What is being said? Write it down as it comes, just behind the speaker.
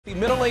The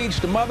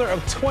middle-aged mother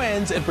of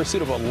twins in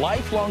pursuit of a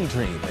lifelong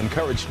dream,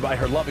 encouraged by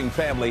her loving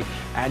family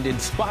and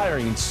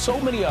inspiring so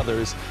many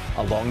others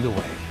along the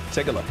way.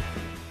 Take a look.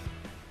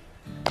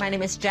 My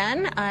name is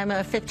Jen. I'm a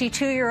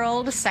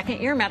 52-year-old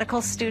second-year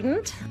medical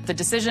student. The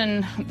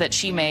decision that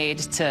she made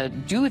to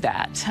do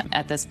that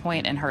at this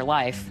point in her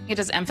life, it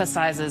just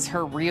emphasizes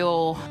her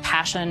real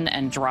passion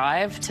and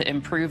drive to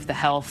improve the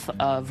health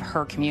of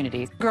her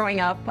community. Growing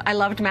up, I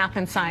loved math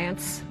and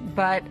science,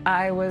 but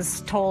I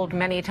was told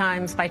many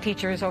times by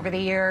teachers over the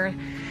year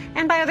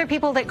and by other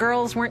people that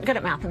girls weren't good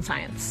at math and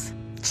science.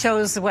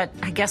 Chose what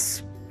I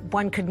guess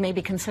one could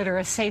maybe consider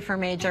a safer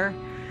major.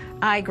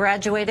 I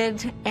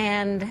graduated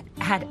and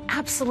had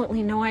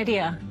absolutely no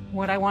idea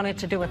what I wanted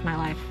to do with my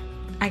life.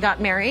 I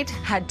got married,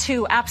 had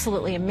two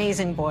absolutely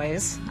amazing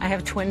boys. I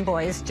have twin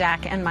boys,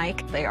 Jack and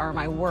Mike. They are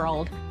my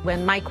world.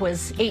 When Mike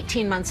was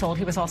 18 months old,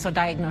 he was also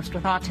diagnosed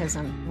with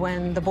autism.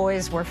 When the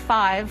boys were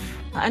 5,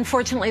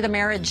 unfortunately, the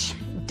marriage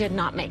did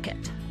not make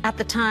it. At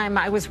the time,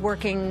 I was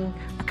working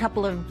a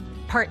couple of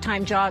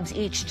part-time jobs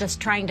each, just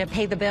trying to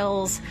pay the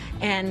bills,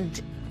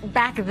 and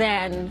back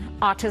then,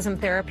 autism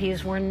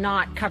therapies were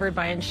not covered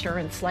by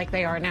insurance like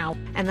they are now.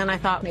 And then I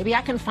thought, maybe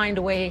I can find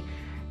a way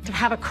to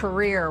have a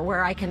career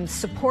where I can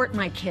support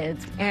my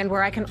kids and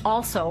where I can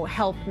also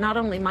help not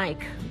only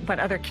Mike, but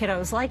other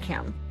kiddos like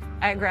him.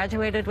 I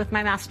graduated with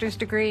my master's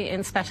degree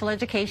in special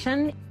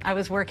education. I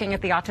was working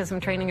at the Autism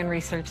Training and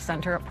Research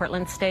Center at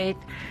Portland State,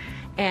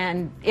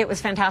 and it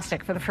was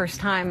fantastic. For the first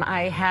time,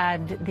 I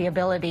had the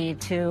ability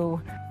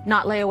to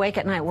not lay awake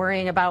at night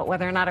worrying about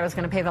whether or not I was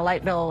going to pay the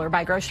light bill or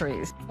buy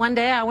groceries. One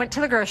day I went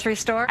to the grocery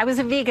store. I was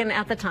a vegan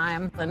at the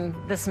time, and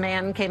this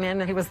man came in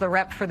and he was the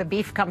rep for the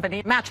beef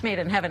company. Match made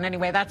in heaven.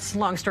 Anyway, that's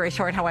long story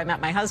short how I met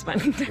my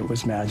husband. It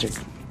was magic.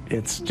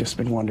 It's just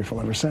been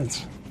wonderful ever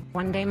since.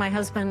 One day my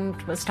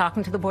husband was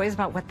talking to the boys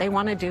about what they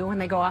want to do when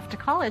they go off to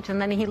college, and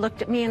then he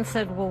looked at me and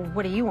said, "Well,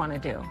 what do you want to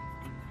do?"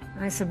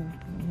 And I said,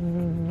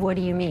 "What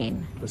do you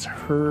mean?" It was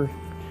her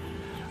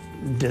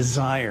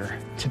desire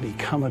to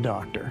become a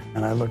doctor.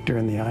 And I looked her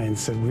in the eye and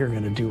said, "We're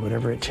going to do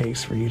whatever it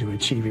takes for you to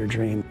achieve your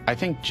dream." I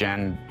think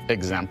Jen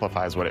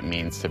exemplifies what it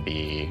means to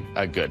be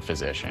a good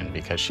physician,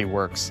 because she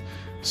works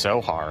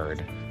so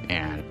hard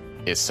and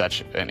is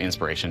such an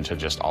inspiration to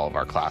just all of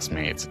our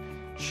classmates.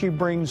 She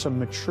brings a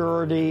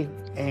maturity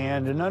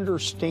and an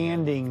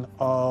understanding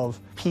of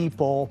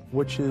people,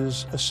 which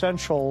is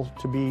essential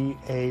to be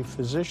a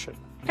physician.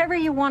 Whatever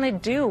you want to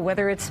do,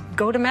 whether it's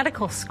go to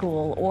medical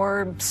school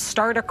or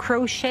start a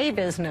crochet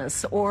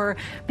business or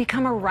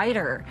become a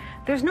writer,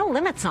 there's no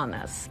limits on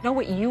this. Know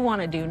what you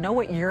want to do, know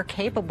what you're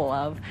capable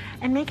of,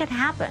 and make it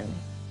happen.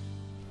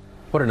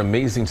 What an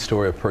amazing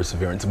story of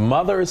perseverance.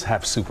 Mothers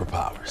have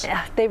superpowers.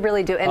 Yeah, they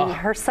really do. And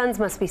her sons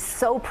must be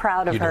so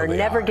proud of her,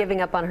 never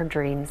giving up on her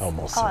dreams.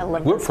 Almost. Oh, I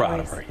love We're those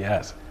proud stories. of her,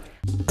 yes.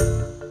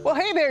 Well,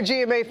 hey there,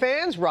 GMA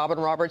fans. Robin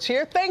Roberts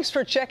here. Thanks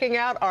for checking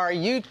out our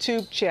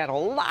YouTube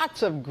channel.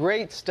 Lots of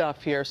great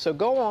stuff here. So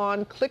go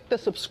on, click the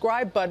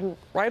subscribe button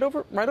right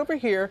over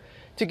here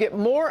to get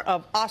more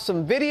of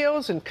awesome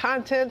videos and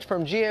content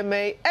from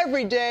GMA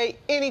every day,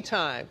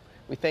 anytime.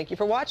 We thank you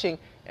for watching,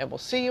 and we'll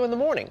see you in the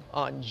morning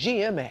on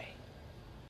GMA.